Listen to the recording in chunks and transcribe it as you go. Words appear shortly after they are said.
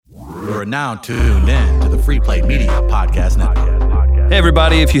You are now tuned in to the Free Play Media Podcast Network. Hey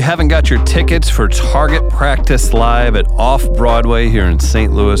everybody, if you haven't got your tickets for Target Practice Live at Off-Broadway here in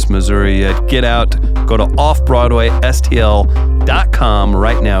St. Louis, Missouri yet, get out, go to offbroadwaystl.com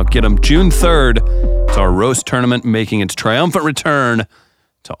right now. Get them June 3rd. It's our roast tournament making its triumphant return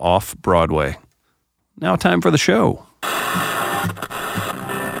to Off-Broadway. Now time for the show.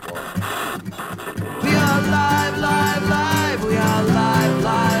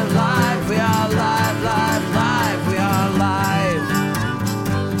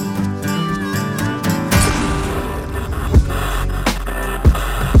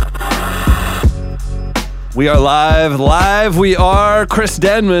 We are live. We are Chris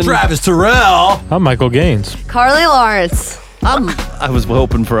Denman, Travis Terrell. I'm Michael Gaines. Carly Lawrence. I was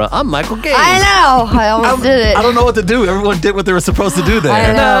hoping for I'm Michael Gaines. I know. I almost did it. I don't know what to do. Everyone did what they were supposed to do there.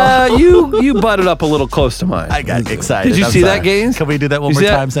 I know. You butted up a little close to mine. I got excited. Did you see that, Gaines? Can we do that one more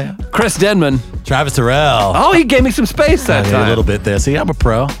time, Sam? Chris Denman. Travis Terrell. Oh, he gave me some space that time. A little bit there. See, I'm a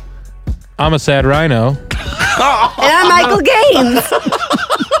pro. I'm a sad rhino. And I'm Michael Gaines.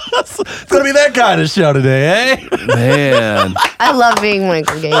 It's going to be that kind of show today, eh? Man. I love being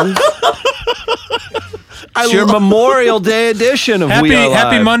Michael Gaines. It's your Memorial Day edition of We Are Live.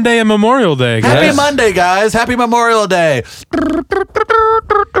 Happy Monday and Memorial Day, guys. Happy Monday, guys. Happy Memorial Day.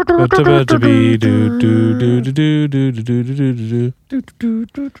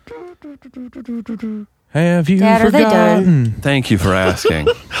 Have you Dad, are they forgotten? Thank you for asking.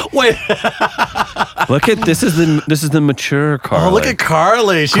 Wait. Look at this is the mature Carly. Oh, look at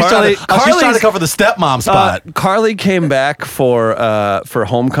Carly. She's Carly- she's trying to cover the stepmom spot. Carly came back for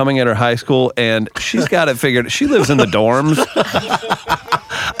homecoming at her high school, and she's got it figured. She lives in the dorms.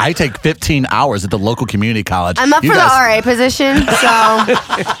 I take 15 hours at the local community college. I'm up for the RA position, so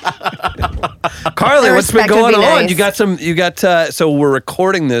Carly, The what's been respect would going be on? nice. You got. So we're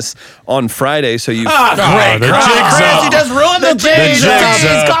recording this on Friday. So you. Great. the Chris, jigsaw. you just ruined the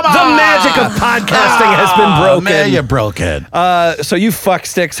jigsaw. Come on. The magic of podcasting has been broken. Man, you're broken. So you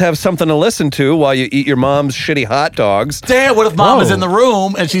fucksticks have something to listen to while you eat your mom's shitty hot dogs. Damn, what if mom is Oh. in the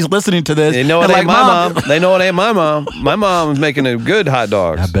room and she's listening to this? They know it and ain't my mom. They know it ain't my mom. My mom's making a good hot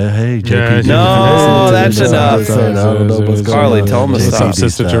dogs. I bet, hey, Yeah, JP. No, that's enough. I don't know what's going Carly, on. tell him to JP stop. Sister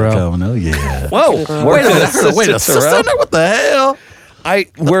stuff Terrell. coming. Oh, yeah. Whoa! Wait a minute. Wait a Terrell. sister? What the hell?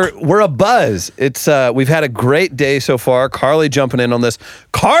 We're a buzz. It's we've had a great day so far. Carly jumping in on this.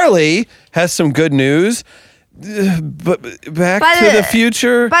 Carly has some good news. But Back to the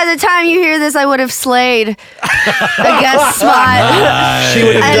Future. by the time you hear this, I would have slayed a guest spot. She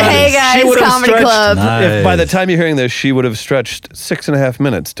would have And done. Hey she Guys would have Comedy stretched- Club. If by the time you're hearing this, she would have stretched 6.5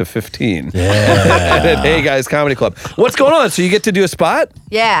 minutes to 15. Yeah. At Hey Guys Comedy Club. What's going on? So you get to do a spot?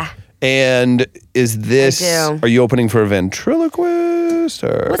 Yeah. And is this? I do. Are you opening for a ventriloquist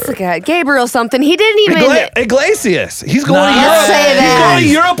or What's the guy? Gabriel something. He didn't even. Iglesias? He's going to Nice. Europe. Let's say He's that. going to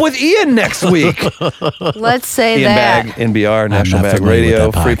Europe with Ian next week. Let's say Ian that. Bag, NBR, I'm National not Bag familiar with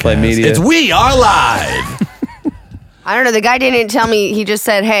Radio, that Free Play podcast. Media. It's We Are Live. I don't know. The guy didn't tell me. He just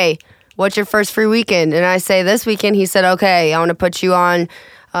said, "Hey, what's your first free weekend?" And I say, "This weekend." He said, "Okay, I want to put you on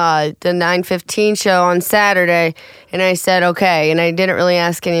the 9:15 show on Saturday." And I said, "Okay." And I didn't really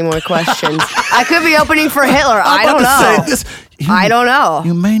ask any more questions. I could be opening for Hitler. I don't know. I don't know.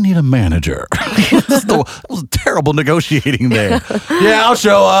 You may need a manager. That was terrible negotiating there. Yeah, I'll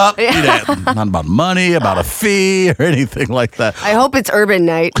show up. Yeah. Not about money, about a fee, or anything like that. I hope it's Urban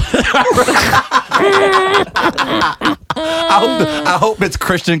Night. I hope it's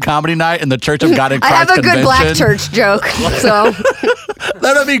Christian Comedy Night and the Church of God in I Christ have a good black convention. church joke. So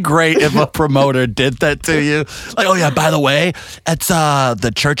That'd be great if a promoter did that to you. Like, oh yeah, by the way, it's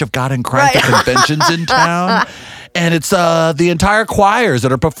the Church of God in Christ Right. convention's in town. And it's the entire choirs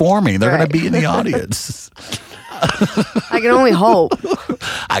that are performing. They're going to be in the audience. I can only hope.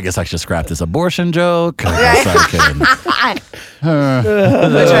 I guess I should scrap this abortion joke. I guess I can.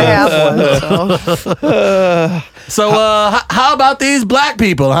 Which I have one. So. So, how about these black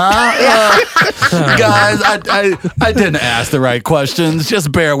people, huh? Guys, I didn't ask the right questions.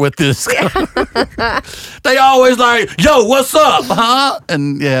 Just bear with this. They always like, yo, what's up, huh?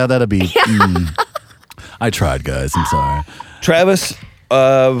 And yeah, that'll be. I tried, guys. I'm sorry. Travis,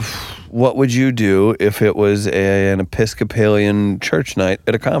 what would you do if it was an Episcopalian church night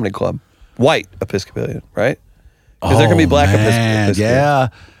at a comedy club? White Episcopalian, right? Because there can be black Episcopalian. Yeah.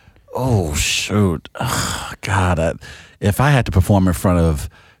 Oh, shoot. Oh, God. If I had to perform in front of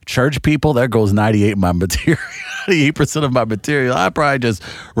church people, there goes 98% of my material. 98% of my material. I'd probably just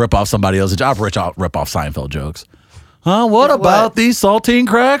rip off somebody else's. I'll rip off Seinfeld jokes. Huh? What about these saltine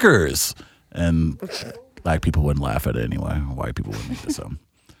crackers? And black people wouldn't laugh at it anyway. White people wouldn't either. So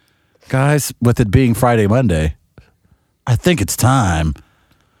Guys, with it being Friday, Monday, I think it's time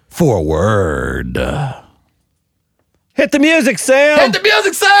for a word. Hit the music, Sam. Hit the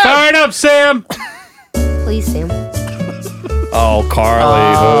music, Sam! Fire it up, Sam. Please, Sam. Oh, Carly.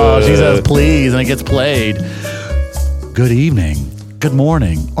 Oh, she says please, and it gets played. Good evening, good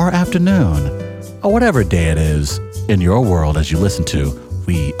morning, or afternoon, or whatever day it is in your world as you listen to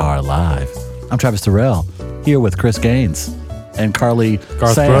We Are Live. I'm Travis Terrell, here with Chris Gaines and Carly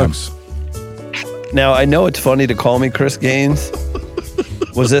Garth Sam. Brooks. Now, I know it's funny to call me Chris Gaines.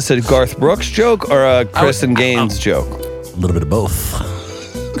 Was this a Garth Brooks joke or a Chris and Gaines joke? A little bit of both.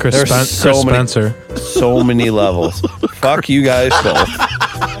 Chris, There's Chris so many- Spencer. So many levels. Fuck you guys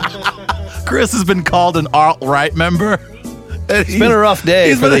both. Chris has been called an alt-right member. It's been a rough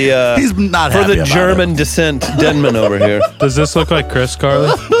day for the he's not for happy the about German descent Denman over here. Does this look like Chris, Carly?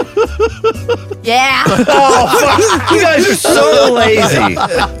 Yeah. Oh fuck! You guys are so lazy.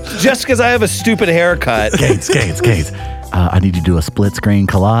 Just because I have a stupid haircut. Gaines. I need you to do a split screen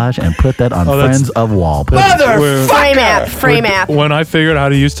collage and put that on that's- Friends of Wallpaper. Frame app. When I figured out how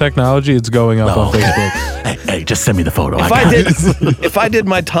to use technology, it's going up on okay. Facebook. Hey, just send me the photo. If I did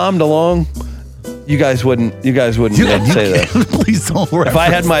my Tom DeLonge, you guys wouldn't say that. Please don't worry. If I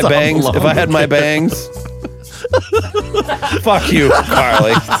had my bangs, fuck you,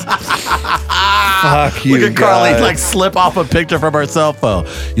 Carly. Fuck you, Look at Carly guys. like slip off a picture from her cell phone.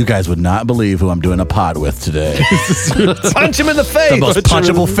 You guys would not believe who I'm doing a pod with today. Punch him in the face. The most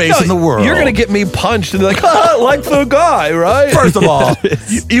punchable face in the world. You're gonna get me punched and be like, like the guy, right? First of all,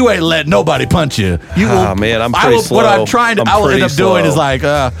 you ain't letting nobody punch you. You Oh, man, I'm pretty What I'm slow. trying to, I'm I will end pretty up doing slow. is like,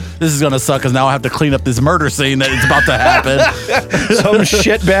 this is gonna suck because now I have to clean up this murder scene that is about to happen. Some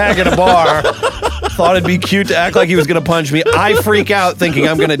shitbag at a bar thought it'd be cute to act like he was gonna punch me. I freak out thinking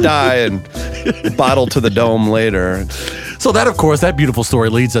I'm gonna die and bottle to the dome later. So that, of course, that beautiful story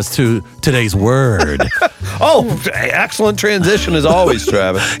leads us to today's word. Oh, excellent transition as always,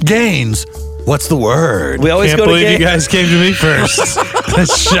 Travis. Gaines, what's the word? We always Can't go to believe you guys came to me first.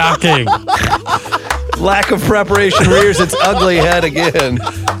 That's shocking. lack of preparation rears its ugly head again.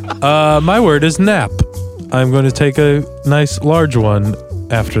 My word is nap. I'm going to take a nice large one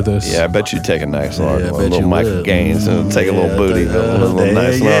after this. Yeah, I bet you'd take a nice large Yeah, I one, a bet little you Michael would. Gaines, and take a little booty, a little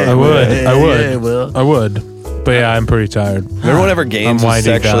nice large. I would. Yeah, I would. yeah, well. I would. But yeah, I'm pretty tired. Remember whenever Gaines I'm was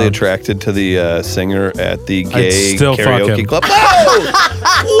winding sexually down. attracted to the singer at the gay still fuck karaoke him. club? Whoa!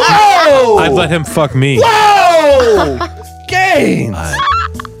 Whoa! I'd let him fuck me. Whoa! Gaines!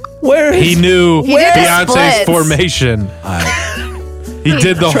 Where is He knew He did the Beyonce's splits. formation. He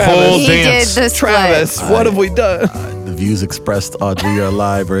did the Travis. whole He dance. did the split. Travis? What have we done? The views expressed on We Are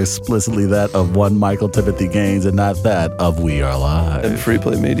Live are explicitly that of one Michael Timothy Gaines and not that of We Are And Live. Free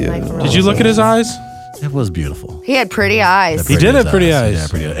Play Media. Did you look at his eyes? It was beautiful. He had pretty eyes. He did have pretty eyes. Yeah,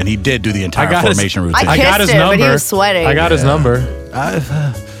 pretty. And he did do the entire got his- formation I routine. I got his kissed him, but number. he was sweating. I got his number.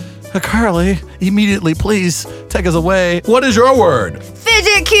 Carly, immediately, please take us away. What is your word?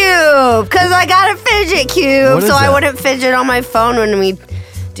 Fidget cube, because I got a fidget cube, What is so I that? wouldn't fidget on my phone when we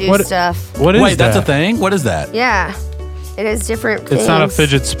do What- stuff. What is Wait, that? that's a thing? What is that? Yeah, it is different things. It's not a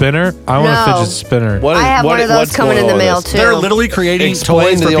fidget spinner. I want No. a fidget spinner. What I have one of those what's coming going in the on with mail this? too. They're literally creating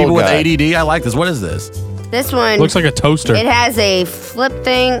Explain toys to for the people old with guy. ADD. I like this. What is this? This one Looks like a toaster. It has a flip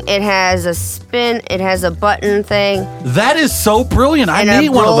thing. It has a spin. It has a button thing. That is so brilliant. I And need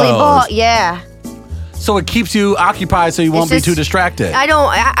a one of rolly those. ball. Yeah. So it keeps you occupied so you won't be just- too distracted.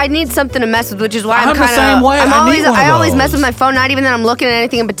 I need something to mess with, which is why I'm I'm the kind of. same way. I need one of I always those. mess with my phone. Not even that I'm looking at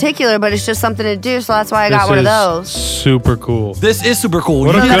anything in particular, but it's just something to do. So that's why I got This one of is those. Super cool. This is super cool.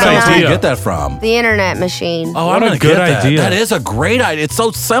 What you a need to good tell us where you idea. get that from. The internet machine. Oh, What I'm a gonna good get that. idea. That is a great idea. It's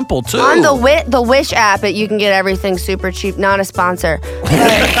so simple too. On the Wish app, you can get everything super cheap. Not a sponsor.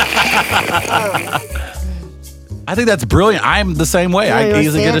 I think that's brilliant. I'm the same way. You I wanna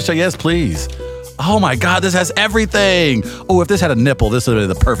easily see get a it? show. Yes, please. Oh my God, this has everything. Oh, if this had a nipple, this would be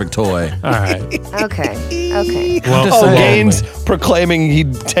the perfect toy. All right. Okay. Okay. Well, just Oh, saying. Gaines proclaiming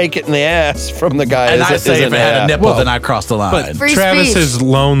he'd take it in the ass from the guy. And is- I say is if an it had a app. nipple, Well, then I crossed the line. but Free Travis's speech.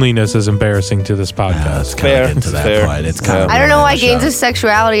 loneliness is embarrassing to this podcast. It's kind Fair, of getting to that fair. point. It's kind of. I don't know why running the Gaines' show.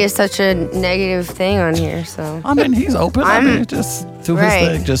 sexuality is such a negative thing on here. So I mean, he's open. I mean, just do his Right.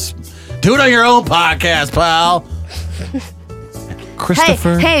 thing. Just do it on your own podcast, pal.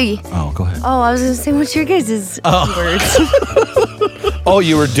 Christopher. hey. Oh, go ahead. Oh, I was gonna say, what's your guys' words? Oh,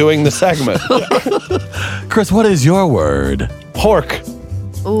 you were doing the segment. Chris, what is your word? Pork.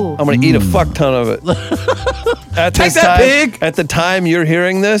 Ooh. I'm gonna eat a fuck ton of it. At Take this that, time, pig. At the time you're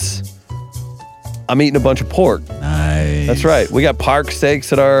hearing this, I'm eating a bunch of pork. Nice. That's right. We got park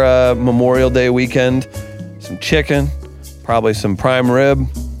steaks at our Memorial Day weekend. Some chicken, probably some prime rib,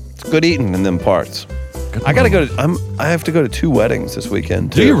 It's good eating in them parts. I gotta go to. I have to go to 2 weddings this weekend.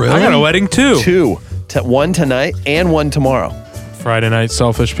 Do you really? I got a wedding too. 2. One tonight and one tomorrow. Friday night,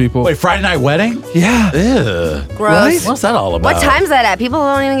 selfish people. Wait, Friday night wedding? Yeah. Ew. Gross. What's that all about? What time's that at? People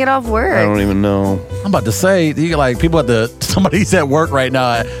don't even get off work. I don't even know. I'm about to say, you like people somebody's at work right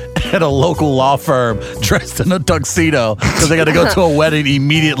now at a local law firm dressed in a tuxedo because they got to go to a wedding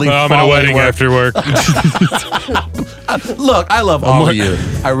immediately. Well, I'm at a wedding after work. Look, I love all of you.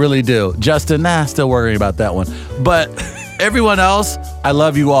 I really do. Justin, still worrying about that one. But everyone else, I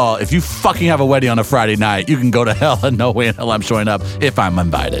love you all. If you fucking have a wedding on a Friday night, you can go to hell and no way in hell I'm showing up if I'm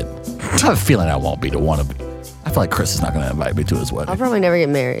invited. I have a feeling I won't be the one of. I feel like Chris is not going to invite me to his wedding. I'll probably never get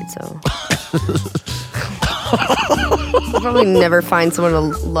married, so. I'll probably never find someone to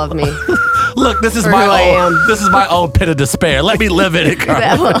love me. Look, this is For who I am. This is my own pit of despair. Let me live in it,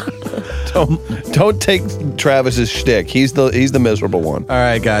 Carl. Don't take Travis's shtick. He's the miserable one. All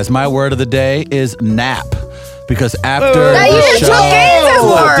right, guys. My word of the day is nap. Because after Now you the just show, took Gaines's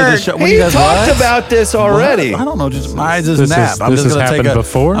word. after the show, what, He you guys talked what? about this already. I don't know. Just mine is This nap. is- this has happened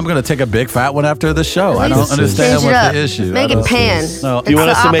before? I'm gonna take a big fat one after the show. I Please don't understand change it what up. the issue. Make I it don't- pan. No. It's You want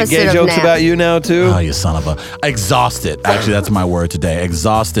the us to make opposite gay of jokes nap. about you now too? Oh, you son of a! Exhausted. Actually, that's my word today.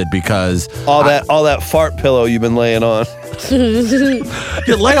 Exhausted because all that fart pillow you've been laying on.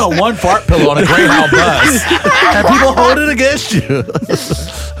 you lay on one fart pillow on a Greyhound bus, and people hold it against you.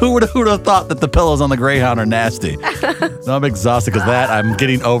 Who would have thought that the pillows on the Greyhound are nasty? No, I'm exhausted because that I'm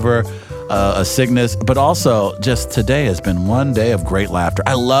getting over a sickness, but also just today has been one day of great laughter.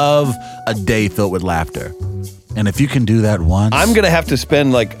 I love a day filled with laughter, and if you can do that once, I'm gonna have to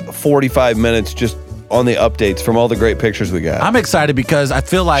spend like 45 minutes just on the updates from all the great pictures we got. I'm excited because I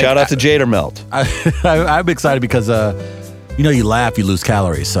feel like Shout out to Jader Melt. I'm excited because you laugh, you lose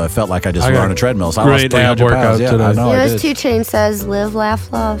calories. So I felt like I just I were got on a treadmill. So great I lost 300 ab workout pounds. Yeah, today. I know. I Yours did. 2 Chainz says, live,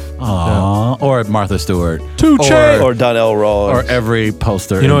 laugh, love. Aww. Or Martha Stewart. 2 Chainz. Or Donnell Rawlins. Or every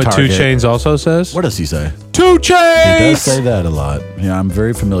poster. You know in what 2 Target. Chainz also says? What does he say? 2 He does Chainz. say that a lot. Yeah, I'm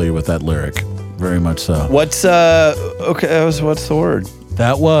very familiar with that lyric. Very much so. What's what's the word?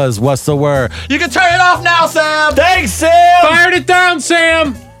 That was What's the Word? You can turn it off now, Sam. Thanks, Sam. Fired it down,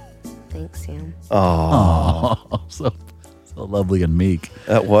 Sam. Thanks, Sam. Oh, so lovely and meek.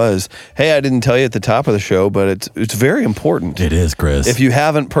 That was. Hey, I didn't tell you at the top of the show, but it's very important. It is, Chris. If you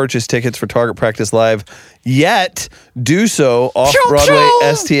haven't purchased tickets for Target Practice Live yet, do so.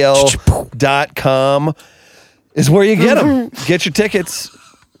 OffBroadwaySTL.com is where you get them. Get your tickets.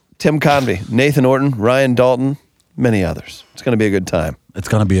 Tim Convey, Nathan Orton, Ryan Dalton, many others. It's going to be a good time. it's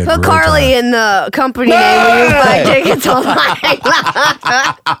going to be a Put great Carly time. in the company name when you buy tickets online.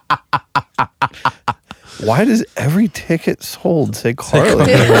 Why does every ticket sold say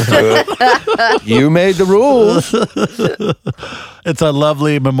Carly? You made the rules. It's a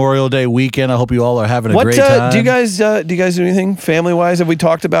lovely Memorial Day weekend. I hope you all are having a great time. Do you guys do anything family wise? Have we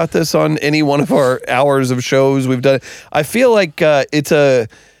talked about this on any one of our hours of shows we've done? I feel like unless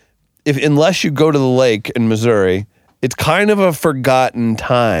you go to the lake in Missouri, it's kind of a forgotten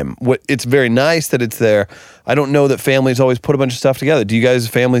time. It's very nice that it's there. I don't know that families always put a bunch of stuff together. Do you guys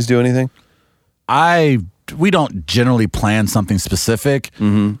families do anything? We don't generally plan something specific.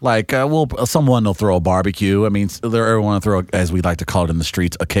 Like, someone will throw a barbecue. I mean, everyone will throw, as we like to call it in the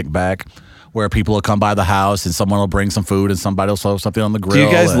streets, a kickback, where people will come by the house and someone will bring some food and somebody will throw something on the grill. Do you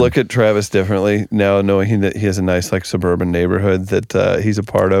guys look at Travis differently now, knowing that he has a nice suburban neighborhood that he's a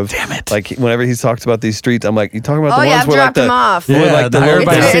part of? Damn it! Like whenever he talks about these streets, I'm like, you talking about Oh, the yeah, ones I've where dropped him off. where, Yeah, like the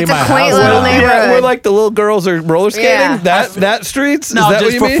everybody little, see It's a my quaint house little now. neighborhood. yeah, where like the little girls are roller skating. Yeah. That streets? No, is that just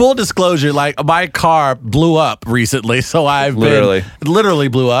what you for mean? full disclosure, like my car blew up recently, so I've literally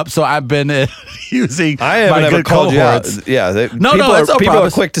blew up. So I've been using I haven't my ever good called cohorts. you out. Yeah, No, people no, it's no people problem.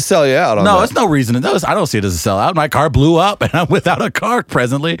 are quick to sell you out on No, that. it's no reason. I don't see it as a sellout. My car blew up, and I'm without a car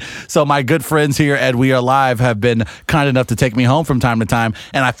presently. So my good friends here at We Are Live have been kind enough to take me home from time to time,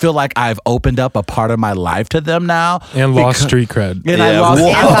 and I feel like I've opened up a part of my life to them now. And lost street cred. And Yeah, I feel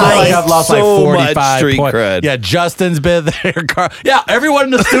like I've lost like so much 45 street points. cred. Yeah, Justin's been there. Yeah, everyone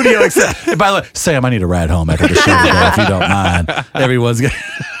in the studio except. And by the way, Sam, I need a ride home after the show today, if you don't mind. Everyone's good.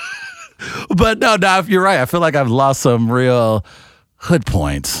 But no, if you're right. I feel like I've lost some real hood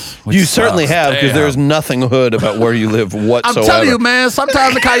points. which You certainly sucks. have, because Damn. there's nothing hood about where you live whatsoever. I'm telling you, man.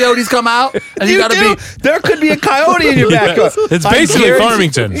 Sometimes the coyotes come out, and you gotta do. be. There could be a coyote in your backyard. It's I basically guarantee-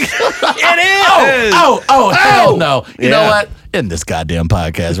 Farmington. It is. Hell no! You know Yeah. what? In this goddamn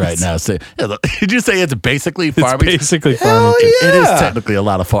podcast right now, did you say it's basically It's farming? basically Hell Farmington. yeah. It is technically a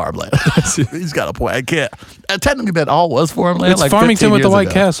lot of farmland. He's got a point. I can't. Technically, that all was farmland. It's like Farmington 15 with the years White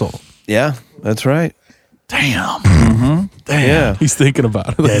ago. Castle. Yeah, that's right. Damn. Damn. Yeah. He's thinking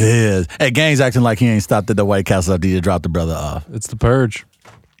about It it. is. Hey, Gaines acting like he ain't stopped at the White Castle after you dropped the brother off. It's the purge.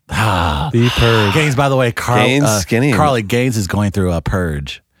 The purge. Gaines, by the way, Gaines skinny. Carly Gaines is going through a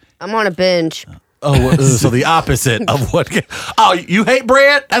purge. I'm on a binge. Oh, so the opposite of what? Oh, you hate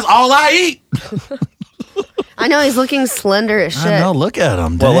bread? That's all I eat. I know he's looking slender as shit. I know. Look at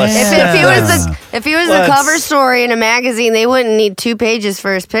him. Well, let's- Damn. If he was Let's- the cover story in a magazine, they wouldn't need 2 pages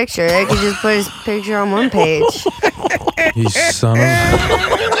for his picture. They could just put his picture on 1 page. You son of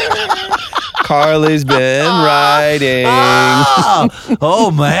Carly's been riding.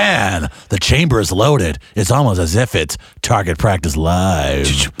 Oh man, the chamber is loaded. It's almost as if it's target practice live.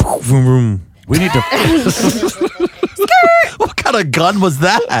 vroom, vroom. We need to. What kind of gun was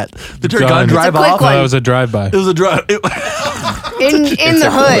that? Did your gun Gun. drive It's a quick off? No, one. that was a drive-by. It was a drive. In the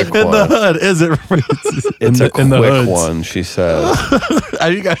hood. quick In the one. hood, is it? It's a in the quick hoods. one, she says.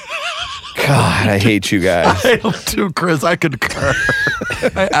 Are you guys? God, I hate you guys. I am too, Chris. I concur.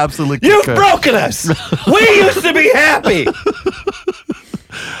 I absolutely You've concur. broken us. We used to be happy.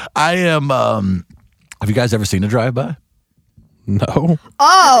 I am. Have you guys ever seen a drive-by? No.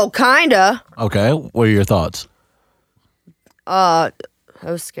 Oh, kinda. Okay. What are your thoughts? That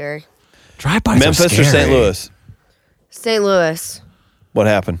was scary. Drive-bys Memphis are or St. scary. Louis? St. Louis. What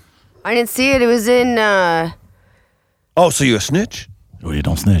happened? I didn't see it. It was in, Oh, so you a snitch? Oh, you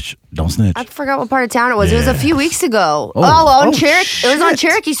don't snitch. Don't snitch. I forgot what part of town it was. It was a few weeks ago. Oh. on Oh, Cherokee. It was on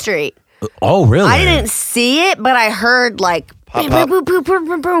Cherokee Street. Oh, really? I didn't see it, but I heard like Pop, boom, pop. boom, boom, boom,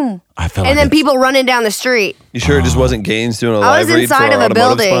 boom, boom. I felt And like then it's- people running down the street. You sure it just wasn't Gaines doing a I live was read for inside our of a automotive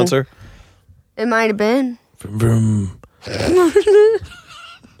building. sponsor? It might have been, Vroom,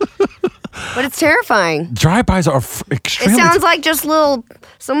 but it's terrifying. Drive-bys are It extremely. sounds like just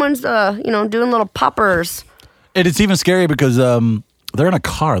someone's doing little poppers. And it's even scary because they're in a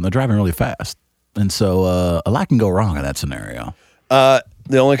car and they're driving really fast, and so a lot can go wrong in that scenario.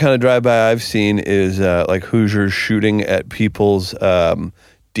 The only kind of drive-by I've seen is like Hoosiers shooting at people's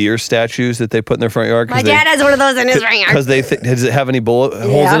deer statues that they put in their front yard. My dad has one of those in his front yard. Because they does it have any bullet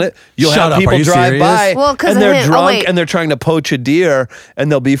holes Yeah. in it? You'll Shut have up, are people you drive serious? by Well, 'cause and of they're him. Oh, drunk wait. and they're trying to poach a deer and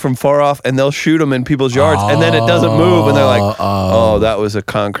they'll be from far off and they'll shoot them in people's yards and then it doesn't move and they're like, oh, that was a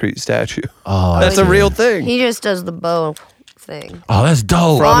concrete statue. Oh, That's a real thing. He just does the bow thing Oh, that's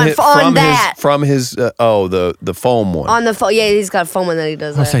dope. From on his that. the foam one. on the phone. Yeah, he's got foam that he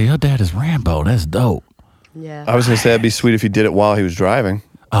does. I That. say your dad is Rambo. That's dope. Yeah. I was gonna say that'd be sweet if you did it while he was driving.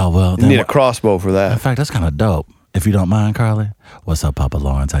 Oh well, You then need a crossbow for in that. fact, that's kind of dope. If you don't mind, Carly. What's up, Papa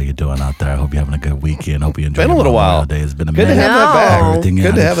Lawrence? How you doing out there? I hope you're having a good weekend. Hope you enjoyed Been a little Memorial while. Day. It's been a Good to minute. have that back. Everything Good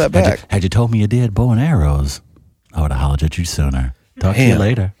out to of- have that had you- back. Had you told me you did bow and arrows, I would have hollered at you sooner. Talk to you Damn.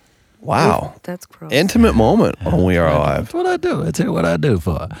 later. Wow. That's gross. Intimate moment on We Are Alive. That's what I do. That's what I do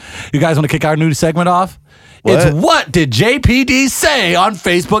for. You guys want to kick our new segment off? What? It's What Did JPD Say on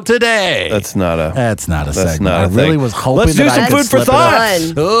Facebook today? That's not a segment. not I a really thing. was hoping Let's do that I some could food for slip it thought. up.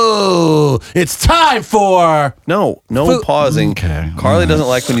 Fun. Oh, it's time for. no Food- pausing. Okay. Carly doesn't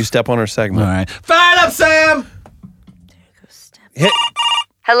like when you step on her All segment. right. Fire it up, Sam. Hit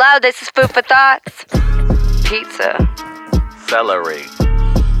Hello, this is Food for Thoughts. Pizza, Celery,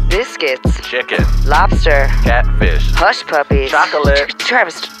 biscuits, chicken, lobster, catfish, hush puppies. Chocolate.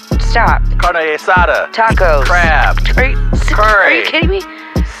 Travis, stop. carne asada, Tacos. crab, Are you, Curry. Are you kidding me?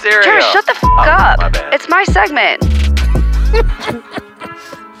 cereal. Travis, shut the f Oh, up. my bad. It's my segment.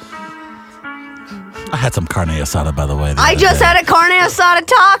 I had some carne asada, by the way. I just had a carne asada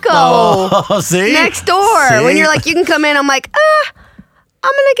taco Oh, see? next door. See? When you're like, you can come in, I'm like,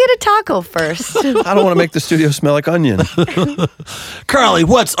 I'm gonna get a taco first. I don't want to make the studio smell like onion. Carly,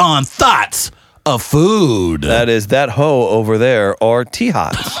 what's on Thoughts of Food? That is that hoe over there or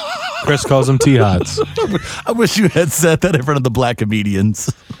T-Hots. Chris calls them T-Hots. I wish you had said that in front of the black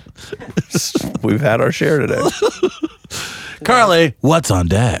comedians. We've had our share today. Carly, what's on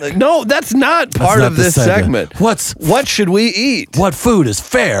deck? No, that's not part not of the this segment. What should we eat? What food is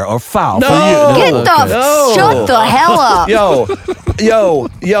fair or foul No. for you? Get the No. shut the hell up. Yo,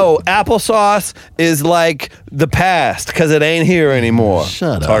 applesauce is like the past because it ain't here anymore.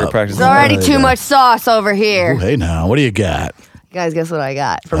 Shut Target up. practice. There's already too much sauce over here. Ooh, hey now, what do you got? You guys, guess what I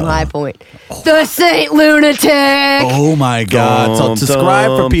got from High Point? The Saint Lunatic. Oh my God! So Dum, describe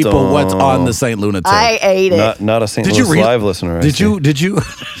for dum, people dum. what's on the Saint Lunatic. I ate it. Not a St. Did Louis you read? Live listener. I Did see. you? Did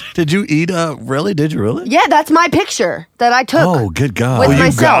you eat? Really? Did you really? Yeah, that's my picture that I took. Oh, good God! With Oh, you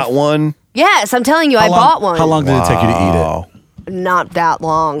myself. got one? Yes, I'm telling you, I How long- bought one. How long did it take you to eat Wow. it? not that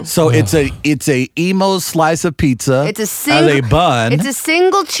long. So it's a emo slice of pizza. It's a as single a bun. It's a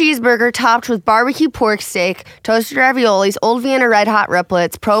single cheeseburger topped with barbecue pork steak, toasted raviolis, Old Vienna red hot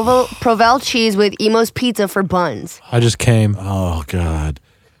riplets, Provel cheese with Emo's pizza for buns. I just came. Oh God.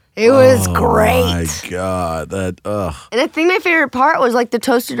 It was Oh great. my God. That And I think my favorite part was like the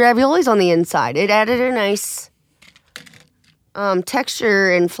toasted raviolis on the inside. It added a nice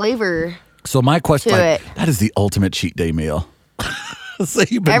texture and flavor. So my question, To like, it. that is the ultimate cheat day meal. So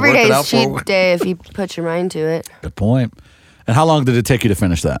you've been Every working day's out for a cheat day if you put your mind to it. Good point. And how long did it take you to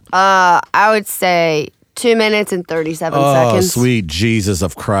finish that? I would say 2 minutes and 37 seconds. Sweet Jesus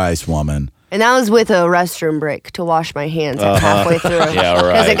of Christ, woman. And that was with a restroom break to wash my hands like halfway through. Yeah,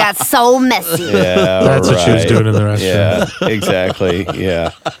 right. Because it got so messy. Yeah, That's what she was doing in the restroom. Yeah, exactly.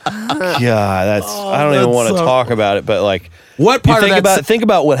 Yeah. Yeah, that's. I don't even that's want to so- talk about it, but like, What you part think of that? think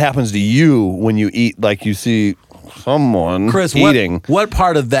about what happens to you when you eat. Like you see someone Chris, eating. what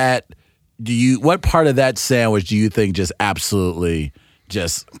part of that what part of that sandwich do you think just absolutely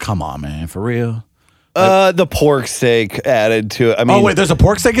just come on, man, for real? The pork steak added to it. I mean, Oh wait, there's a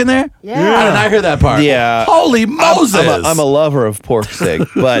pork steak in there? Yeah. How did I hear that part? Yeah. Holy Moses. I'm a lover of pork steak,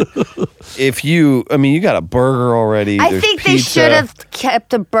 but if you got a burger already. I there's think they pizza. should have kept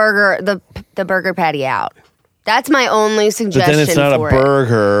the burger patty out. That's my only But suggestion then it's not a for it.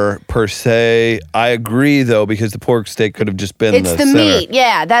 burger per se. I agree though, because the pork steak could have just been It's the center. meat.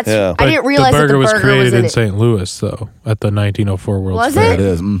 Yeah, that's. Yeah. I didn't realize the burger that the was burger created was in in it. St. Louis, though, at the 1904 World's Was Fair. it? It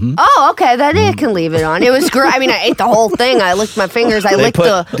is. Mm-hmm. Oh, okay. Then it can leave it on. It was great. I mean, I ate the whole thing. I licked my fingers. I licked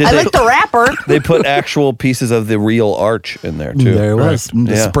the wrapper. They put actual pieces of the real arch in there too. There it was. Just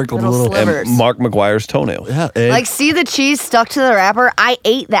Yeah. sprinkled a Little little. slivers. And Mark McGuire's toenails. Yeah, egg. Like, see the cheese stuck to the wrapper? I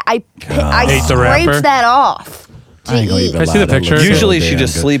ate that. I Ate the scraped wrapper? that off. I ain't gonna eat. even I see lie, the that looks picture. so Usually she damn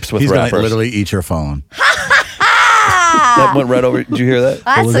just good. sleeps with He's wrappers. gonna literally eat your phone. That went right over. Did you hear that?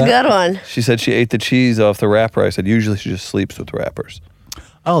 That's was a that? good one. She said she ate the cheese off the wrapper. I said usually she just sleeps with wrappers.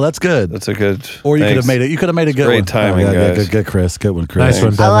 Oh, that's good. That's a good. Or you could have thanks. made it. You could have made a good Great one. timing, Oh, yeah, guys. good, Chris. Good one, Chris. Nice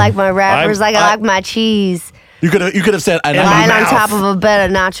one, I Devin. like my wrappers like I I- like my cheese. You could have said. And Lying my on mouth. top of a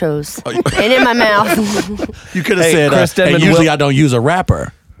bed of nachos. and in my mouth. You could have Hey, said. Chris And Denman usually will- I don't use a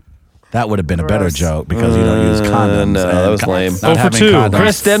wrapper. That would have been a better Gross. joke because you don't use condoms. no, and that was lame. Not 0 for having 2. condoms.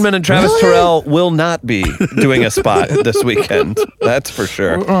 Chris Denman and Travis Terrell will not be doing a spot this weekend. That's for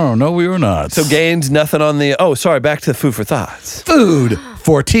sure. Oh no, we were not. So Gaines, nothing on the. Oh, sorry. Back to the food for thoughts. food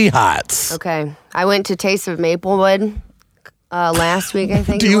for T-Hots. Okay. I went to Taste of Maplewood last week, I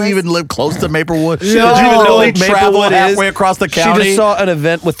think. Do it you was. even live close to Maplewood? Did you Did you even know what they travel Maplewood is? halfway across the county? She just saw an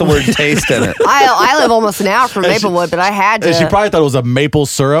event with the word taste in it. I live almost an hour from Maplewood, but I had to. And she probably thought it was a maple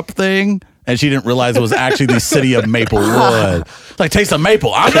syrup thing, and she didn't realize it was actually the city of Maplewood. Like, taste of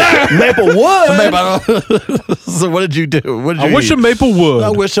maple. I'm there. Maplewood. So what did you do? What did you I wish eat? a Maplewood. I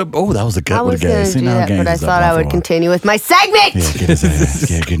wish a. Oh, that was a good I one, was going guys. to See, do now that, Gaines but I is up thought I on would for it. continue with my segment. Yeah, get his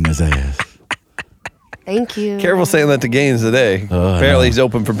ass. Yeah, get in his ass. Thank you. Careful saying that to Gaines today. Oh, Apparently he's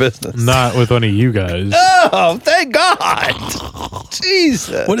open for business. Not with one of you guys. Oh, thank God.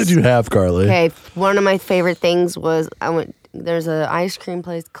 Jesus. What did you have, Carly? Okay, one of my favorite things was there's a ice cream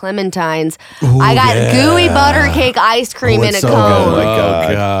place, Clementine's. I got gooey butter cake ice cream Oh, in it's a so cone. good. my Oh,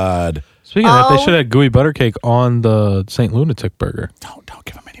 God. God. Speaking of that, Oh. they should have gooey butter cake on the St. Lunatic burger. Don't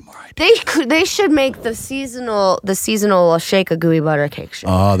give him any more ideas. They should make the seasonal shake a gooey butter cake shake.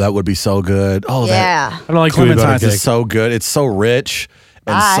 Oh, that would be so good. Oh, yeah. I don't like gooey butter Clementine's cake. is so good. It's so rich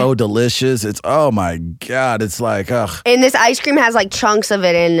and Bye. so delicious. It's oh my God. It's like And this ice cream has like chunks of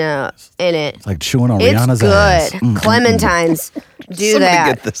it in it. It's like chewing on It's Rihanna's good. ass. Clementine's. Do Somebody that.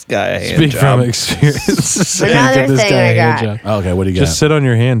 get this guy a hand Speak job. from experience. Another Get this thing guy I a hand got. job. Okay, what do you got? Just sit on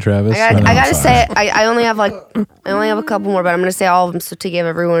your hand, Travis. I know, gotta I'm say, I only have a couple more, but I'm gonna say all of them so to give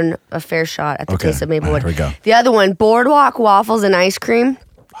everyone a fair shot at the Okay. Taste of Maplewood. Here we go. The other one, Boardwalk waffles and ice cream.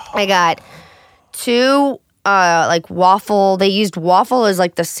 I got two like waffle. They used waffle as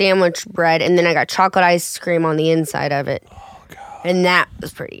like the sandwich bread, and then I got chocolate ice cream on the inside of it. And that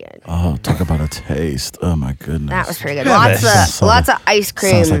was pretty good. Oh, talk about a taste. Oh my goodness. That was pretty good. Travis. Lots of ice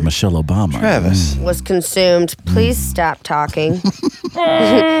cream Sounds like Michelle Obama. Travis. was consumed. Please stop talking.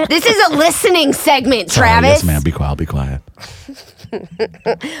 This is a listening segment, Sorry, Travis. Yes, man. Be quiet. Be quiet.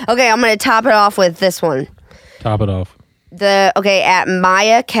 Okay, I'm gonna top it off with this one. Top it off. At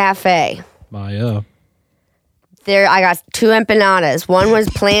Maya Cafe. Maya. There, I got two empanadas. One was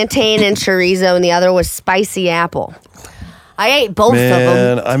plantain and chorizo, and the other was spicy apple. I ate both of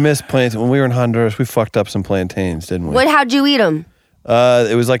them. Man, I miss plantains. When we were in Honduras, we fucked up some plantains, didn't we? How'd you eat them?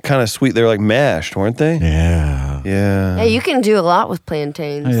 It was like kind of sweet. They were like mashed, weren't they? Yeah. Yeah. Yeah, you can do a lot with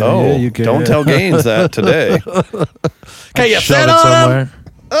plantains. Yeah, Oh, you can. don't tell Gaines that today. Can you Shove sit it on him? somewhere.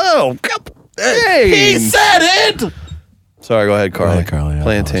 Oh, He Gaines. said it. Sorry, go ahead, Carly. Go ahead, Carly. I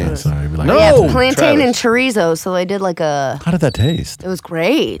Plantains. apologize. Sorry. Be like, No. Yeah, Oh, plantain Travis. and chorizo. So they did like a. How did that taste? It was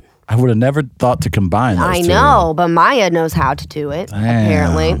great. I would have never thought to combine those I two. know, but Maya knows how to do it, Damn.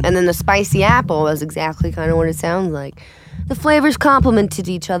 apparently. And then the spicy apple was exactly kind of what it sounds like. The flavors complemented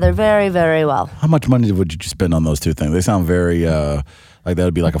each other very, very well. How much money would you spend on those two things? They sound very like that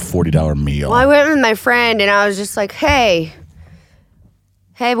would be like a $40 meal. Well, I went with my friend and I was just like, hey,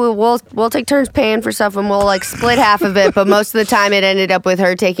 we'll take turns paying for stuff and we'll like split half of it. But most of the time it ended up with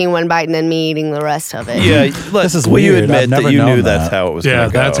her taking one bite and then me eating the rest of it. Yeah, This is will you weird. admit I've that never you known knew that's that. how it was Yeah,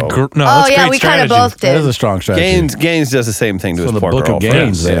 going to that's go? no. Oh, That's yeah, great we kind of strategy. both That is did. a strong strategy. Gaines does the same thing to From his the poor book of girlfriend.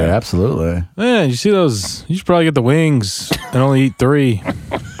 games there, absolutely. Yeah, you see those? You should probably get the wings and only eat 3.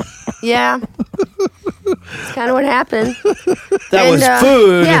 Yeah. It's kind of what happened. That And, was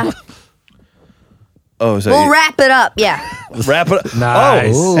food. Yeah. Oh, so We'll wrap it up. Yeah. wrap it up.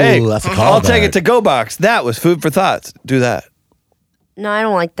 Nice. Oh, Ooh, hey, that's a I'll take callback. it to Go Box. That was food for thoughts. Do that. No, I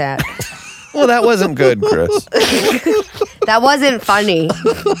don't like that. Well, that wasn't good, Chris. That wasn't funny.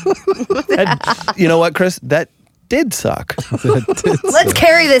 You know what, Chris? That did suck. Let's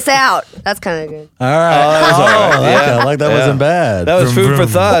carry this out. That's kind of good. All right. that was all right. I like Yeah. that. I like that Yeah. wasn't bad. That was Vroom, food for vroom.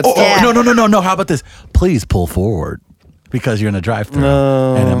 thoughts. Oh, Yeah. no. How about this? Please pull forward because you're in a drive-through.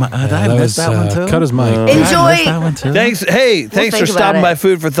 No. And did I miss that one too? Cut his mic. Did I miss Enjoy. that one too? Thanks. Hey, thanks for think about stopping it. by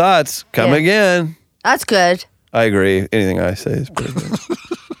Food for Thoughts. Come Yeah. again. That's good. I agree. Anything I say is pretty good.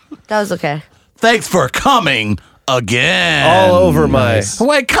 That was okay. Thanks for coming again. All over my. Nice.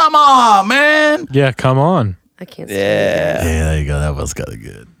 Wait, come on, man. Yeah, come on. I can't stand it. Yeah. Yeah, there you go. That was kind of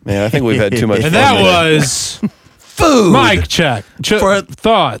good. Man, I think we've had too much fun. And that today. was Food mic check. For-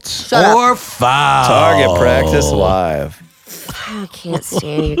 Thoughts. Shut up. or foul. Target Practice Live. I can't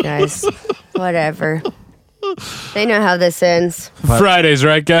stand you guys. Whatever. They know how this ends. Fridays,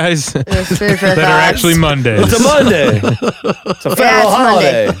 right, guys? that It's food for are thoughts. actually Mondays. It's a Monday. It's a federal it's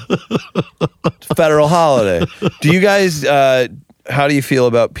holiday. Monday. It's a federal holiday. Do you guys, how do you feel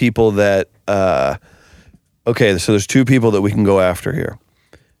about people that, okay, so there's two people that we can go after here.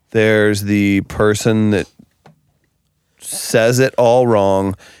 There's the person that says it all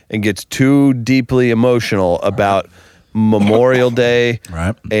wrong and gets too deeply emotional about Memorial Day.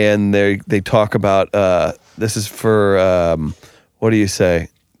 Right. And they talk about, this is for, what do you say?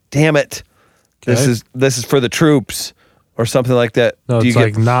 Damn it. This Okay. is for the troops or something like that. No, Do it's you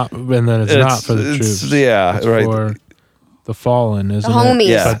like not, and then it's not for the troops. Yeah, It's right. for the fallen, isn't homies. it?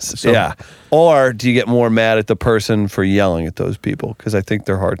 Yeah, But so- yeah. Or do you get more mad at the person for yelling at those people? Because I think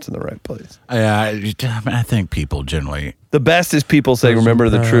their heart's in the right place. Yeah, I think people generally. The best is people saying, remember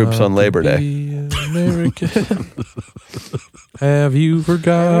the troops on Labor Day. Be American. Have you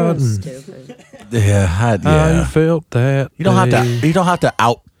forgotten Stupid. Yeah, how you felt that? You don't have to. day? You don't have to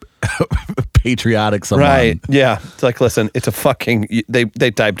out patriotic someone. Right. Yeah. It's like, listen, it's a fucking, they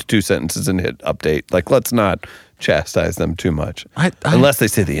typed 2 sentences and hit update. Like, let's not chastise them too much. Unless they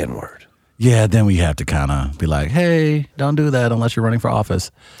say the N word. Yeah, then we have to kind of be like, hey, don't do that unless you're running for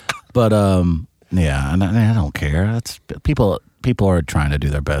office. But yeah, and I don't care. That's people are trying to do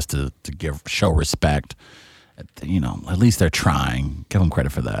their best to show respect. You know, at least they're trying. Give them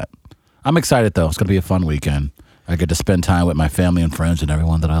credit for that. I'm excited though. It's going to be a fun weekend. I get to spend time with my family and friends and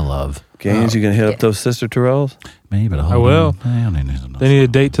everyone that I love. Gaines, you gonna hit up those Sister Terrells? Maybe, but I will. They need a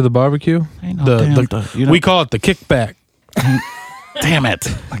date to the barbecue. Ain't no damn you know- We call it the kickback. Damn it!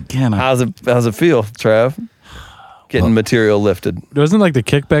 Again, How's it feel, Trav? Getting material lifted. Wasn't like the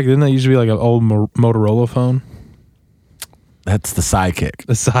kickback? Didn't that used to be like an old Motorola phone? that's the sidekick.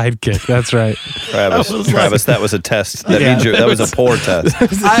 The sidekick. That's right. Travis, that was a test. That means that was a poor test.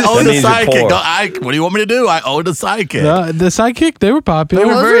 I own That the means you're sidekick. poor. What do you want me to do? I own the sidekick. The sidekick. They were popular. They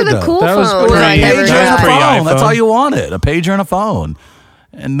were Those very were the dope. cool That was phones. pretty- I A never pager That's and a had. pretty phone. That's iPhone. all you wanted. A pager and a phone.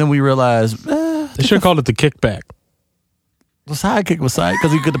 And then we realized, They should have called it the kickback. the sidekick was side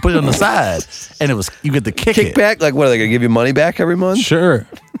because you get to put it on the side, and it was you get to kick it. Kickback? Like, what are they gonna give you money back every month? Sure.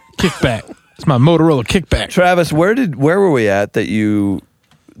 Kickback. It's my Motorola kickback. Travis, where were we at that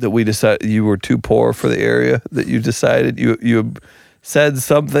we decided you were too poor for the area, that you decided you said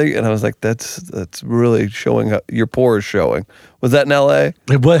something and I was like, that's really showing up. Your poor is showing. Was that in LA?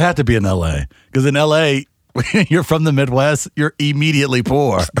 It would have to be in L.A. because in L.A. you're from the Midwest, you're immediately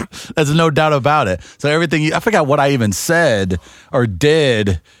poor. There's no doubt about it. So everything I forgot what I even said or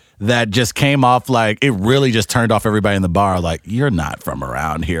did that just came off like it really just turned off everybody in the bar. Like, you're not from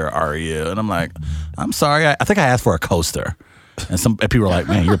around here, are you? And I'm like, I'm sorry. I think I asked for a coaster. And some people were like,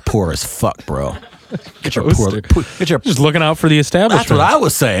 man, you're poor as fuck, bro. Get your Coaster. get your. Just looking out for the establishment. That's what I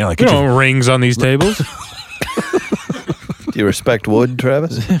was saying. Like, You get your, know, rings on these tables. Do you respect wood,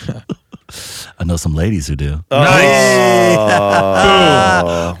 Travis? I know some ladies who do. Oh.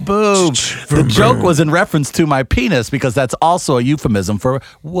 Boom. The joke was in reference to my penis because that's also a euphemism for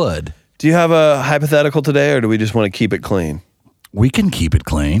wood. Do you have a hypothetical today, or do we just want to keep it clean? We can keep it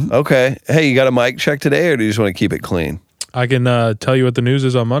clean. Okay. Hey, you got a mic check today, or do you just want to keep it clean? I can tell you what the news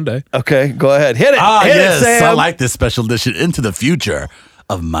is on Monday. Okay, go ahead. Hit it. Ah, hit yes. it, Sam. I like this special edition Into the Future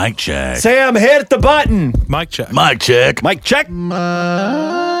of Mic Check. Sam, hit the button. Mic check. Mic check. Mic check.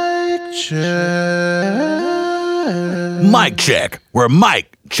 Mic check, where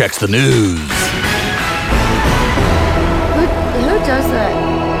Mike checks the news. Who does that?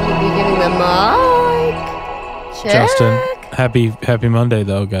 The beginning of the mic. Check. Justin, happy Monday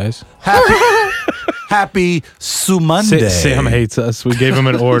though, guys. Happy Sumonday. Sam hates us. We gave him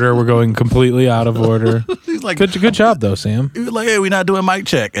an order. We're going completely out of order. He's like, Good job though, Sam. he was like, hey, we're not doing mic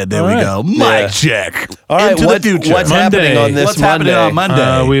check. And there All we right. go. Mic Yeah. check. All right, Into the future. what's Monday. happening on this What's Monday? happening on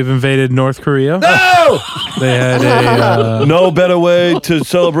Monday? We've invaded North Korea. No! They had a No better way to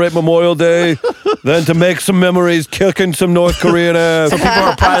celebrate Memorial Day than to make some memories kicking some North Korean ass. So people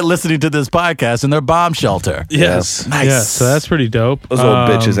are probably listening to this podcast in their bomb shelter. yes, Nice. yes. So that's pretty dope. Those little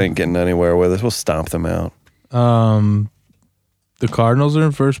bitches ain't getting anywhere with us. We'll stomp them out. The Cardinals are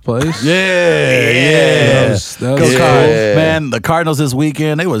in first place. Yeah. That was Go Yeah. Cards. Man, the Cardinals this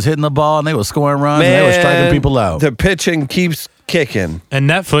weekend, they was hitting the ball and they was scoring runs and they was striking people out. The pitching keeps kicking. And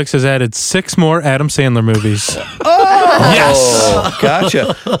Netflix has added 6 more Adam Sandler movies. Oh,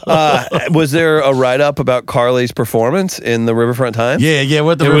 gotcha. Was there a write-up about Carly's performance in the Riverfront Times? Yeah.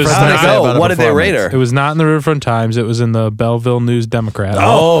 What the It was Riverfront not- Times say about her What did they rate performance? her? It was not in the Riverfront Times. It was in the Belleville News Democrat.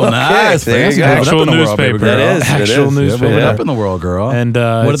 Oh, nice. there you Fancy go. moving up Actual in the world, baby newspaper. girl. That is, it Actual is. Yeah, newspaper. moving up in the world, girl. And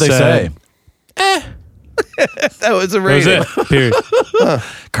what did they say? That was a That was rating. it. Period.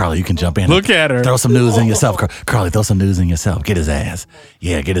 Carly, you can jump in. Look at her. Throw some news in yourself. Carly, throw some news in yourself. Get his ass.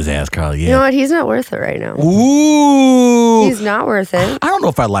 Yeah, get his ass, Carly. You know Yeah. what? He's not worth it right now. Ooh. He's not worth it. I don't know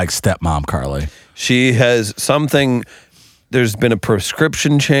if I like stepmom, Carly. She has something. There's been a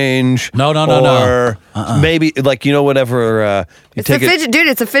prescription change. No. Or maybe, like, you know, whatever. You It's a take it. fidget, dude.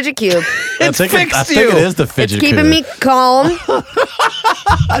 It's a fidget cube. It's I fixed think you. it is the fidget It's keeping me calm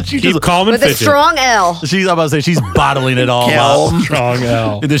Keep calm and with a fidget. strong L. I'm about to say she's bottling it all Calm. up. Strong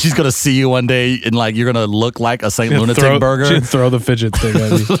L. And then she's gonna see you one day and like you're gonna look like a St. Lunatic Throw burger. the fidget thing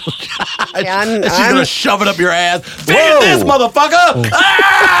at you. Yeah, And she's gonna shove it up your ass. Fidget Whoa. this motherfucker!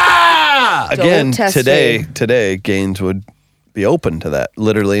 Ah! Again, test today, Gaines would be open to that,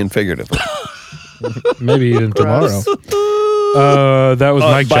 literally and figuratively. Maybe even tomorrow. That was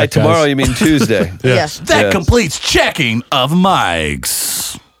Mike By check, guys. tomorrow, you mean Tuesday. Yes. That Yes. completes checking of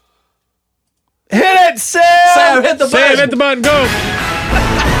mics. Hit it, Sam! Sam, hit the Sam, button. hit the button. Go.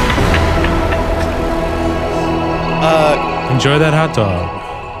 Enjoy that hot dog.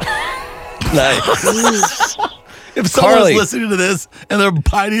 Nice. If someone's Carly. listening to this and they're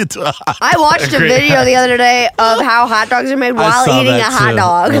biting into a hot I watched a video the other day of how hot dogs are made while saw eating a that hot too.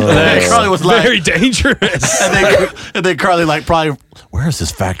 dog. And then Carly was like, Very dangerous. and then Carly like probably, where is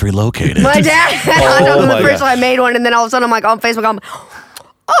this factory located? My dad had hot dogs in my the fridge, so God. I made one, and then all of a sudden I'm like on Facebook, I'm,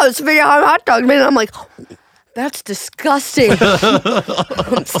 oh, it's a video of hot dogs made, and I'm like, that's disgusting. Still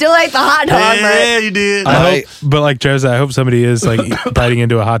ate the hot dog, Yeah, but you did. I hope, but like Jez, I hope somebody is like biting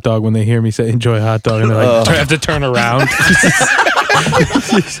into a hot dog when they hear me say "enjoy hot dog" and they're like, have to turn around.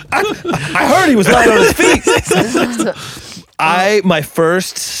 I heard he was lying on his feet. My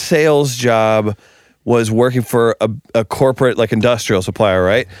first sales job was working for a corporate, like, industrial supplier,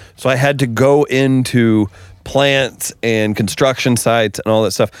 right? So I had to go into plants and construction sites and all that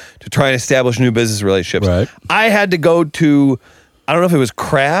stuff to try and establish new business relationships. Right. I had to go to, I don't know if it was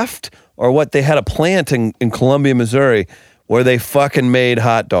Kraft or what, they had a plant in Columbia, Missouri, where they fucking made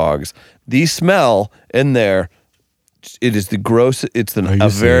hot dogs. The smell in there, it is the gross, it's Are you a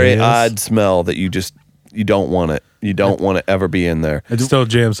very serious? odd smell that you don't want it. You don't want to ever be in there. I'd still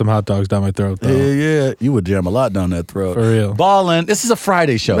jam some hot dogs down my throat though. Yeah. You would jam a lot down that throat. For real. Ballin'. This is a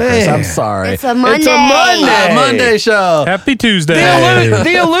Friday show, Chris. Man. I'm sorry. it's a Monday. It's a Monday. Monday show. Happy Tuesday.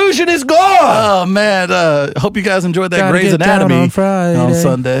 The illusion is gone. Oh, man. Hope you guys enjoyed that Gotta Grey's get down Anatomy on Friday. on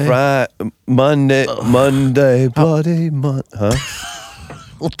Sunday. Right, Monday, bloody Monday. Huh?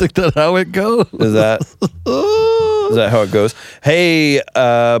 I don't think that's how it goes. Is that how it goes? Hey,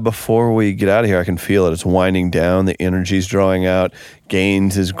 before we get out of here, I can feel it. It's winding down. The energy's drawing out.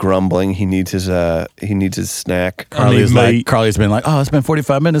 Gaines is grumbling. He needs his snack. Carly's been like, oh, it's been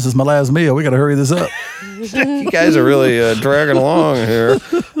 45 minutes. It's my last meal. We got to hurry this up. You guys are really dragging along here.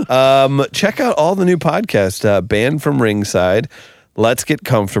 Check out all the new podcasts. Banned from Ringside. Let's Get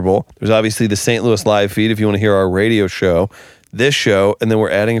Comfortable. There's obviously the St. Louis live feed if you want to hear our radio show, this show, and then we're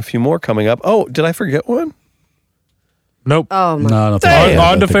adding a few more coming up. Oh, did I forget one? Nope. Oh my. No, Damn.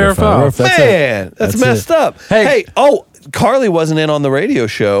 On to Fair or Foul. Man, that's messed up. Hey, Carly wasn't in on the radio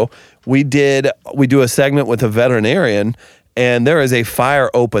show. We do a segment with a veterinarian, and there is a fire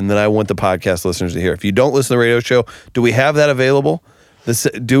open that I want the podcast listeners to hear. If you don't listen to the radio show, do we have that available?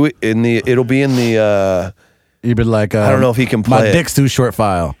 It'll be in the You've been like, I don't know if he can play my it. dick's too short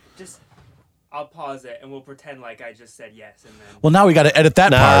file. I'll pause it and we'll pretend like I just said yes and then. Well, now we got to edit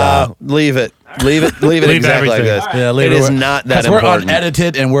that part out. Leave it exactly like everything. this. Yeah, it is not that we're important.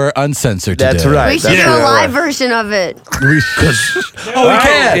 unedited and we're uncensored That's today. right. We should do a live version of it. We can.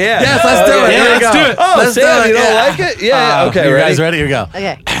 Yeah. Yes, let's do it. Yeah, Here we let's go. do it. Oh, Let's Sam, do it. you don't Yeah. like it? Yeah. Okay, You ready? guys ready? Here we go.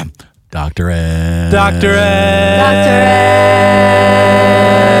 Okay. Dr. Ed. Dr.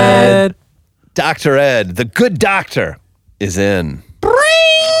 Ed. Dr. Ed, the good doctor, is in.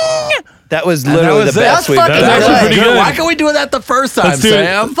 That was And literally that the was best it. we've That was done. actually pretty good. Why can't we do that the first time, Let's do it.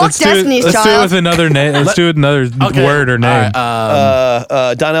 Sam? Fuck Destiny's Let's do it Child. with another name. Let's do it with another word or name. All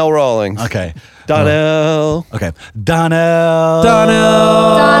right, Donnell Rawlings. okay. Donnell. Okay. Donnell.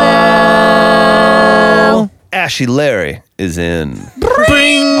 Ashy Larry is in. All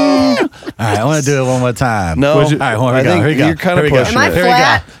right, I want to do it one more time. No. All right, hold on, I here we go. think Here we go. you're kinda Here we go. pushing Am I it. Here we go.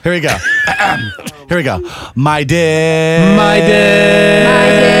 flat? Here we go. Here we go. My dick. My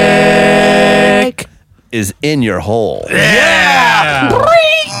dick. Is in your hole. Yeah.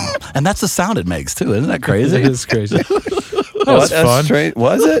 And that's the sound it makes too. Isn't that crazy? It's crazy. What? was That's fun. strange.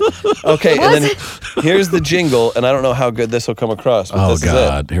 Was it? Okay, and then here's the jingle, and I don't know how good this will come across, but Oh this is it.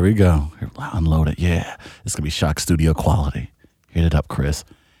 God! Here we go. Here, unload it. Yeah, it's gonna be Shock Studio quality. Hit it up, Chris.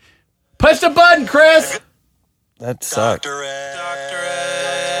 Push the button, Chris. That sucked. Dr. Ed.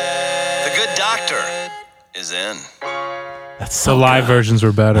 The good doctor is in. That's The so live good. versions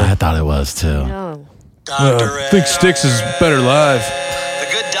were better. I thought it was too. No. Dr. I think Styx is better live. The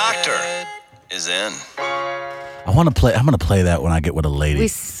good doctor is in. I want to play. I'm gonna play that when I get with a lady. We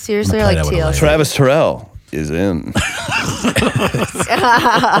seriously I'm are gonna like play that with a TLC. Travis Terrell is in.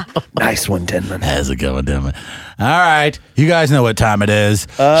 Nice one, Denman. How's it going, Dimon? All right, you guys know what time it is.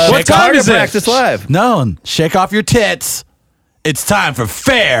 What time is it? Practice Live. No, shake off your tits. It's time for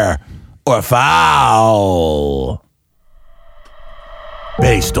Fair or Foul.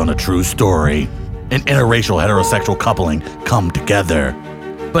 Based on a true story, an interracial heterosexual coupling come together,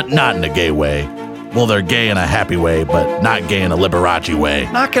 but not in a gay way. Well, they're gay in a happy way, but not gay in a Liberace way.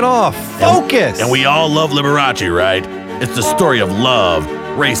 Knock it off. Focus. And we all love Liberace, right? It's the story of love,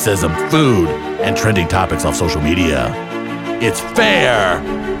 racism, food, and trending topics off social media. It's Fair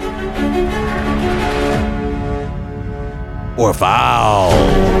or Foul.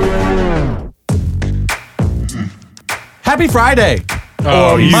 Happy Friday.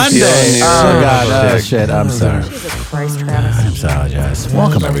 Oh, or you Monday. son Oh, of God. a Oh, bitch. shit. I'm sorry. Jesus Christ, Travis. I'm sorry, guys.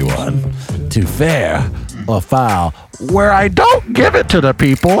 Welcome, everyone, to Fair or Foul, where I don't give it to the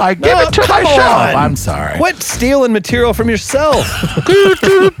people, I give it to come myself. on. I'm sorry. Quit stealing material from yourself. Wait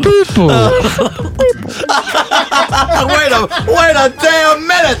a damn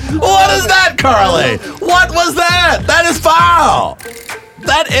minute. What is that, Carly? What was that? That is foul.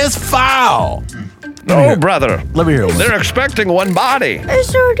 That is foul. No, brother. Let me hear one. They're expecting one body. I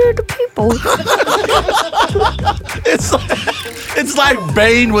sure do the people. It's like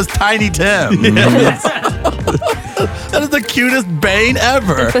Bane was Tiny Tim. That is the cutest Bane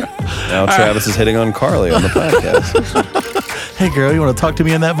ever. Now Travis is hitting on Carly on the podcast. Hey, girl, you want to talk to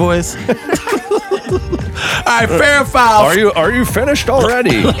me in that voice? All right, Fair or Foul. Are you finished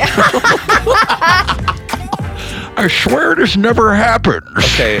already? I swear this never happened.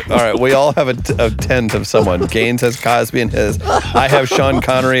 Okay, all right. We all have a tent of someone. Gaines has Cosby in his. I have Sean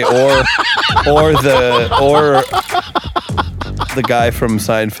Connery or the guy from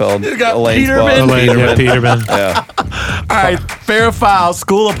Seinfeld. You got Elaine's Peterman. boss, Yeah, Peterman. Yeah. All right, Fair or Foul.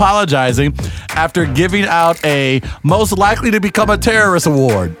 School apologizing after giving out a most likely to become a terrorist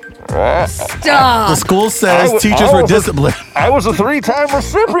award. The Stop. school says teachers were disciplined. I was a 3-time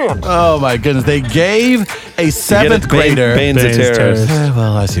recipient. Oh my goodness! They gave a seventh grader. Bane's a Bane's terrorist.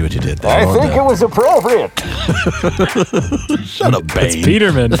 Well, I see what you did there. I Well think it done. was appropriate. Shut up, Bane.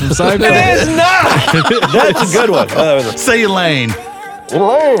 Peterman from Seinfeld. It is not. That's a good one. Say Elaine.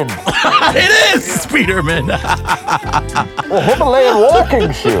 Elaine, It is Speederman. a Himalayan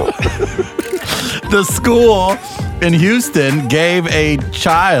walking shoe. The school in Houston gave a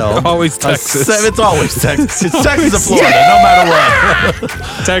child. Always Texas. It's always Texas. It's Texas or Florida, no matter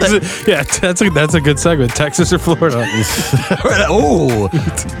what. Texas. Yeah, that's a good segment. Texas or Florida. Ooh,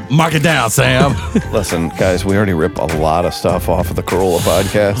 mark it down, Sam. Listen, guys, we already rip a lot of stuff off of the Corolla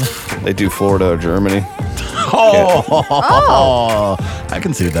podcast. They do Florida or Germany. Oh, I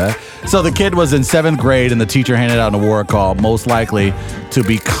can see that. So the kid was in 7th grade, and the teacher handed out an award called "Most Likely to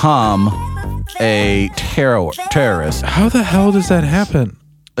Become a Terrorist." How the hell does that happen?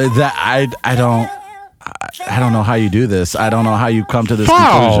 That I don't know how you do this. I don't know how you come to this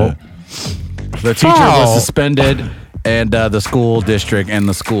How? conclusion. The teacher was suspended, and the school district and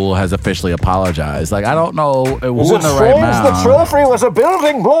the school has officially apologized. Like, I don't know, it Is wasn't it the right strange the amount. trophy was a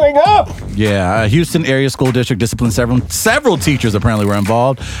building blowing up? Yeah, Houston area school district disciplined several teachers apparently were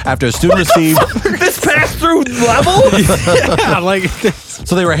involved after a student received This pass-through level? Yeah, like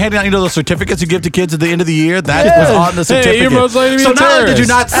So they were handing out, those certificates you give to kids at the end of the year. That was on the certificate. you're most likely to be so a not only did you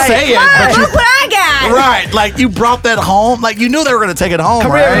not terrorist. say it, but you Look what I got. right, like you brought that home. Like you knew they were going to take it home,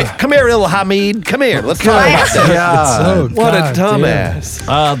 Come right? here, come here, little Hamid. Come here. Let's talk about that. Yeah. What a God damn.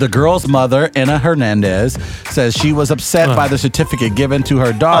 dumbass. The girl's mother, Anna Hernandez, says she was upset by the certificate given to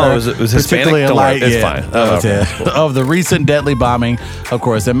her daughter. Oh, it was Hispanic? particularly in Don't worry, light it's fine. that was Okay, it. Of the recent deadly bombing, of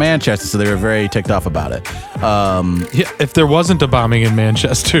course, in Manchester. So they were very ticked off about it. Yeah, if there wasn't a bombing in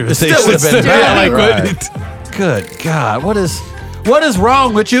Manchester, they still would've been yeah, bad, like right. Good God, what is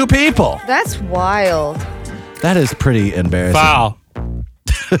wrong with you people? That's wild. That is pretty embarrassing. foul.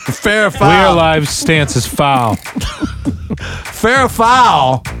 Fair We Are foul. Live stance is foul. Fair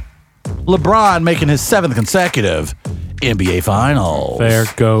foul. LeBron making his 7th consecutive NBA Finals. Fair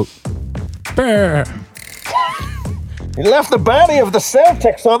goat. Fair. He left the body of the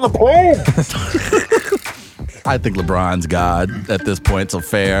Celtics on the plane. I think LeBron's God at this point, so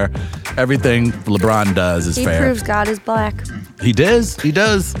fair. Everything LeBron does is He fair. proves God is black. He does. He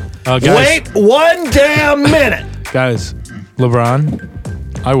does. Guys, Wait one damn minute. guys, LeBron,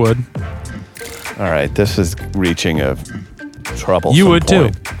 I would. All right, this is reaching a troublesome You would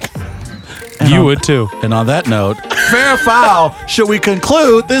point. too. You would too. And on that note, fair foul. Should we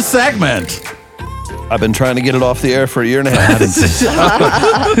conclude this segment? I've been trying to get it off the air for a year and a half.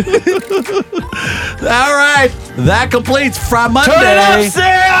 All right. That completes From Monday. Turn it up,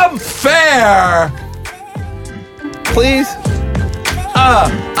 Sam! Fair. Please.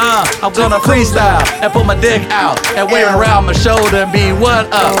 I'm gonna freestyle and put my dick out and wave it around my shoulder and be what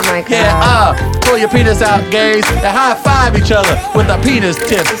up. Oh my God. Yeah, pull your penis out, gays, and high five each other with the penis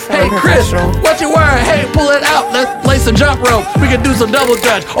tips. so Hey, Chris, professional. what you wearing? Hey, pull it out. Let's play some jump rope. We can do some double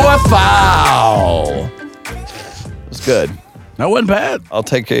dutch or foul. It's good. That wasn't bad. I'll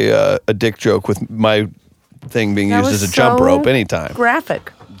take a dick joke with my thing being That used was as a jump so rope anytime.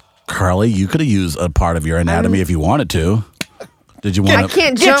 Graphic. Carly, you could have used a part of your anatomy if you wanted to. Did you want I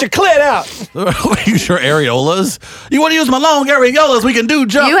can't jump. clit out. to use your areolas? You want to use my long areolas? We can do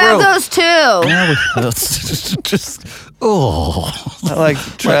jump You have rope. those too. just oh. I like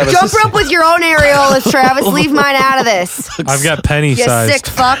Travis. Jump rope with your own areolas, Travis. Leave mine out of this. I've got penny You sick sized.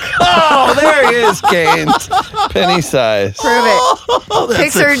 fuck. Oh, there he is, Gaines. Penny size. Prove it.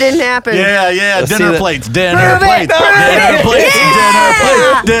 Picture didn't happen. Yeah, Let's see dinner that. plates, dinner Prove it, plates, prove dinner it. plates,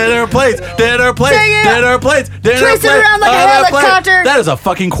 Yeah. dinner plates, dinner plates, Sing it. dinner plates, dinner Twist it plates. around like a dinner plate. helicopter. That is a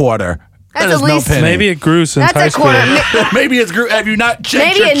fucking quarter. That's That is at no least- penny. Maybe it grew since That's high a school. quarter. Maybe it's group. Have you not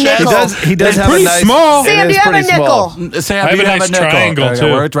checked Maybe your a chest? nickel. He does have pretty a nice. small. it Sam, is do you have a pretty small. nickel? Sam, I do you have a have nice a nickel? triangle, Okay, too.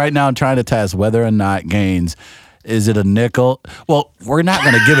 We're right now trying to test whether or not Gaines. Is it a nickel? Well, we're not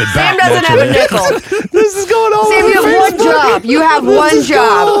going to give it back. Sam doesn't have a naturally. nickel. This is going all Sam, over you have one Facebook. job. You have one All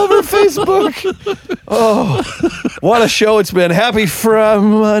job. over Facebook. Oh, what a show it's been. Happy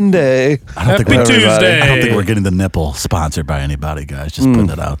From Monday. I don't think Happy we're- Tuesday. I don't think we're getting the nipple sponsored by anybody, guys. Just putting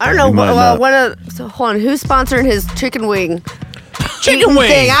it out I there. don't know. might Well, not. one of so hold on. Who's sponsoring his chicken wing? Chicken wing.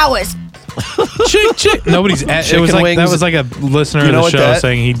 thing. I was. Chick. Nobody's. It was Chicken like wings. that was like a listener You of know the what show that-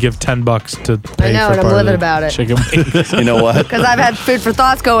 saying he'd give $10 to pay know, for and I'm part of livid the about it. Chicken wings. You know what? Because I've had food for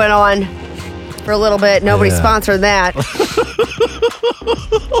thoughts going on for a little bit. Nobody sponsored that.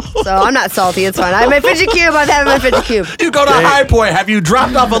 So I'm not salty. It's fine. I have my fidget cube. I've had my fidget cube. You go to High Point. Have you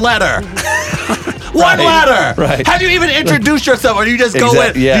dropped off a letter? One Right, letter. right. Have you even introduced yourself, or do you just go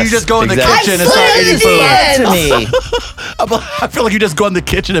in? Yes, do you just go in the exactly. kitchen and start I eating slid food? it To me. I feel like you just go in the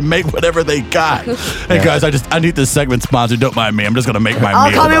kitchen and make whatever they got. Hey guys, I need this segment sponsored. Don't mind me. I'm just gonna make my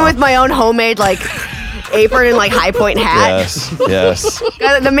I'll meal. come in though. with my own homemade like apron and like high point hat. Yes.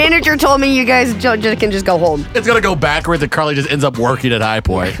 The manager told me you guys can just go home. It's gonna go backwards, and Carly just ends up working at High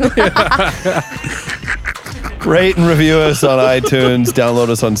Point. Rate and review us on iTunes. Download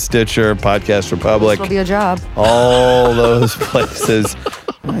us on Stitcher, Podcast Republic. It'll be a job. All those places.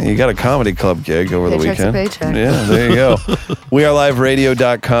 You got a comedy club gig over the Paycheck's a weekend. paycheck. Yeah, there you go.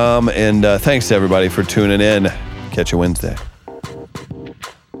 WeAreLiveRadio.com, and thanks to everybody for tuning in. Catch you Wednesday.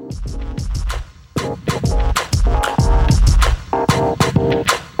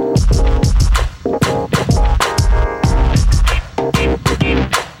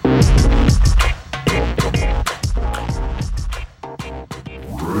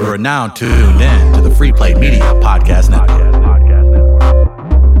 You're now tuned in to the Free Play Media Podcast Network.